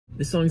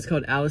This song's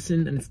called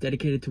Allison, and it's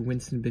dedicated to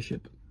Winston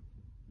Bishop.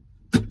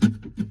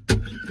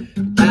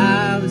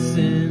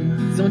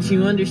 Allison, don't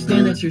you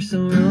understand that you're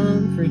so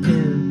wrong for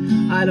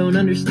him? I don't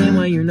understand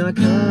why you're not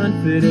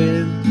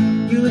confident.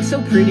 You look so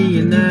pretty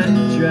in that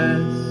dress.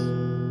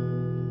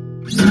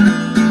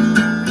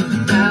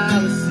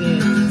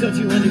 Allison, don't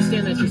you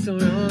understand that you're so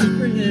wrong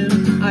for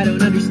him? I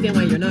don't understand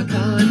why you're not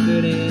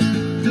confident.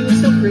 You look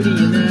so pretty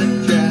in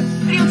that dress.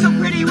 You look so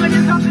pretty when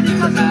you're confident.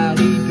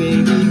 Allie,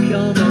 baby,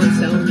 come on,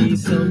 tell me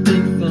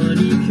something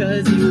funny,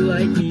 cause you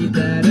like me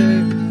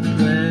better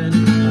when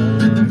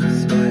I'm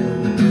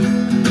smiling.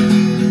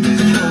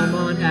 Come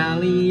on,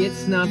 Allie,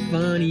 it's not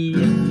funny.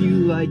 If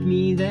you like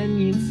me, then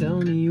you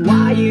tell me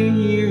why you're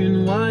here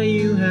and why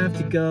you have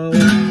to go.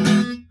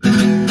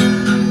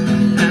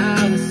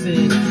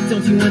 Allison,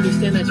 don't you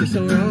understand that you're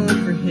so wrong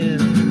for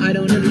him? I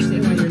don't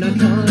understand why you're not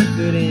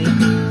confident.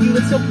 You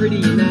look so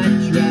pretty in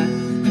that dress.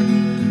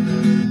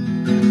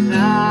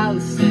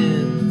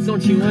 Allison,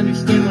 don't you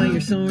understand why you're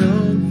so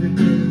wrong for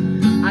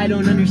him? I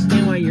don't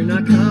understand why you're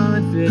not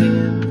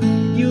confident.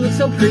 You look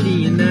so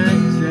pretty in that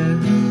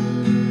dress.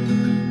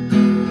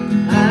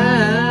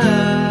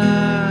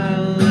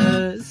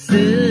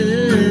 Allison,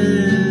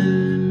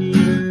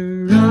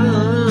 you're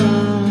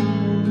wrong,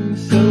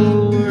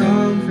 so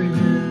wrong for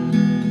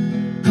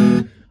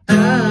him.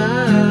 Allison,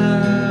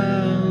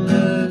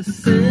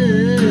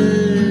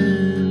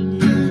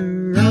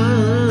 you're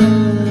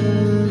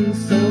wrong,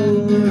 so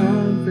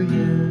wrong for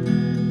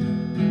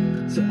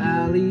him. So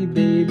Allie,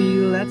 baby,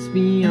 let's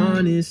be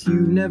honest.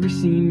 You've never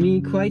seen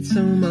me quite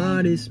so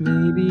modest.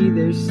 Maybe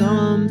there's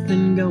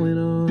something going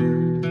on.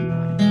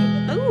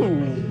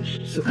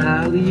 So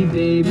Allie,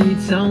 baby,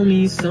 tell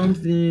me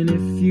something.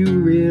 If you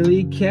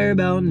really care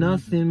about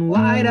nothing,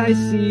 why'd I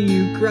see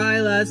you cry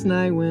last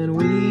night when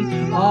we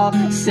all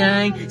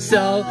sang?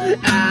 So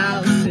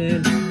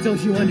Allison,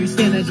 don't you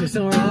understand that you're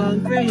so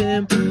wrong for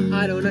him?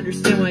 I don't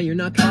understand why you're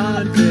not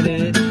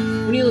confident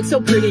when you look so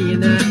pretty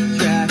in that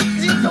dress.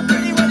 You look so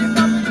pretty when you're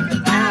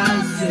confident.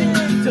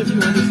 Allison, don't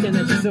you understand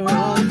that you're so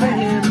wrong for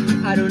him?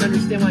 I don't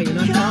understand why you're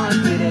not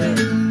confident.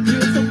 You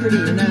look so pretty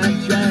in that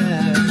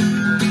dress.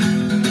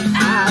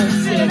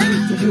 Allison,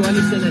 don't you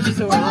understand that you're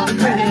so wrong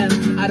for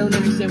him? I don't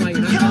understand why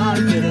you're not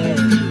confident.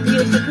 You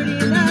look so pretty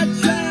in that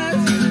dress.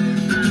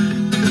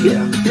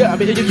 Yeah, I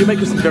mean, you're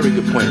making some very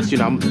good points. You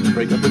know, I'm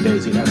breaking up with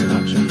Daisy, that's an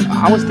option.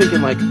 I was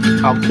thinking, like,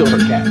 I'll kill her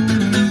cat.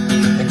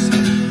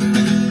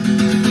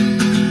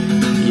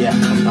 Yeah,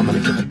 I'm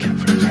gonna kill her cat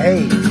first.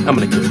 Hey. I'm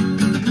gonna kill her.